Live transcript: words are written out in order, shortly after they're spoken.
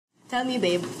Tell me,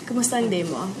 babe, kumusta ang day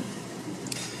mo?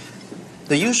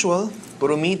 The usual,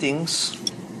 puro meetings.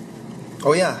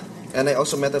 Oh yeah, and I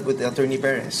also met up with Attorney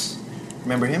Perez.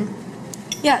 Remember him?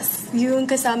 Yes, yung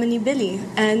kasama ni Billy.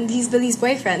 And he's Billy's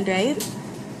boyfriend, right?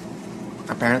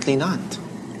 Apparently not.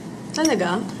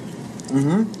 Talaga?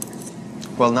 Mm-hmm.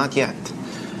 Well, not yet.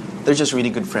 They're just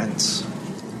really good friends.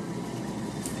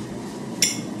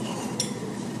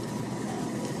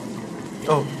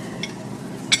 Oh.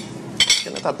 Ka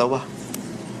natatawa.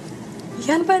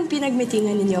 Yan ba ang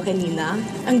pinagmitingan ninyo kanina?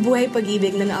 Ang buhay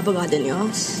pag-ibig ng abogado nyo?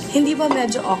 Hindi ba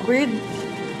medyo awkward?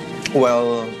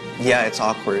 Well, yeah, it's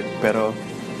awkward. Pero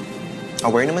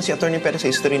aware naman si Attorney Perez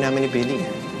sa history namin ni Billy.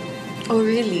 Oh,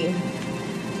 really?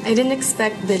 I didn't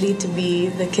expect Billy to be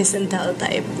the kiss-and-tell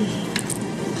type.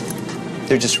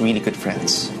 They're just really good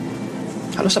friends.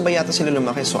 Halos sabay yata sila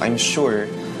lumaki, so I'm sure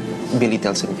Billy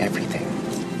tells him everything.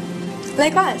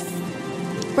 Like us.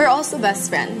 We're also best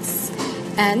friends.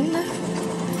 And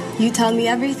you tell me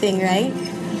everything, right?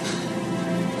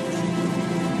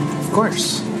 Of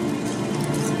course.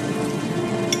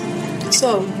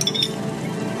 So,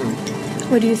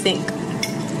 what do you think?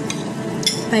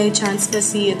 May chance ba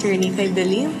si attorney kay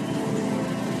Billy?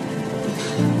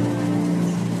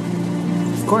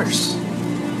 Of course.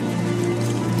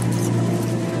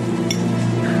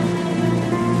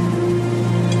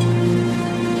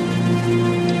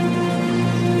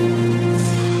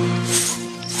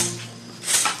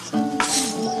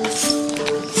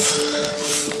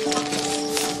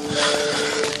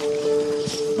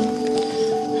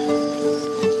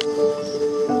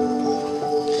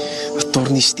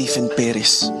 Attorney Stephen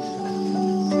Perez.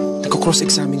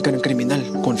 Nagko-cross-examine ka ng kriminal.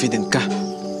 Confident ka.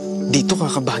 Dito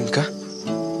kakabahan ka?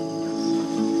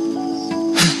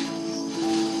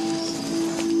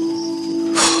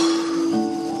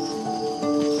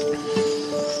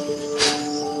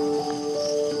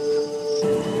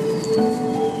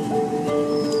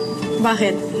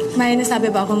 Bakit? May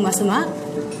nasabi ba akong masama?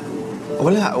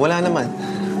 Wala naman.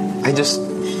 I just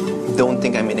don't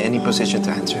think I'm in any position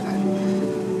to answer that.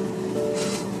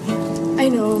 I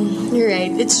know, you're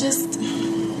right. It's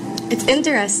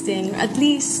interesting. At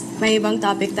least, may ibang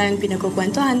topic tayong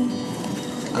pinagkukwentuhan.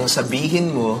 Ang sabihin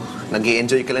mo,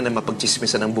 nag-i-enjoy ka lang na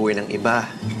mapagchismisan ng buhay ng iba.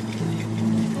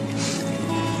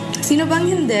 Sino bang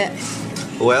hindi?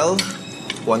 Well,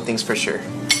 one thing's for sure.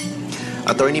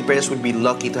 Attorney Perez would be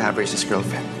lucky to have her as his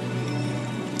girlfriend.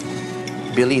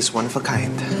 Billy is one of a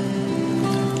kind.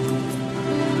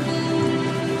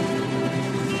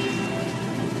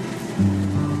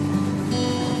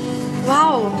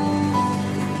 Wow!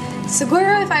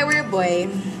 Siguro if I were a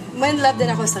boy, in love din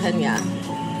ako sa kanya.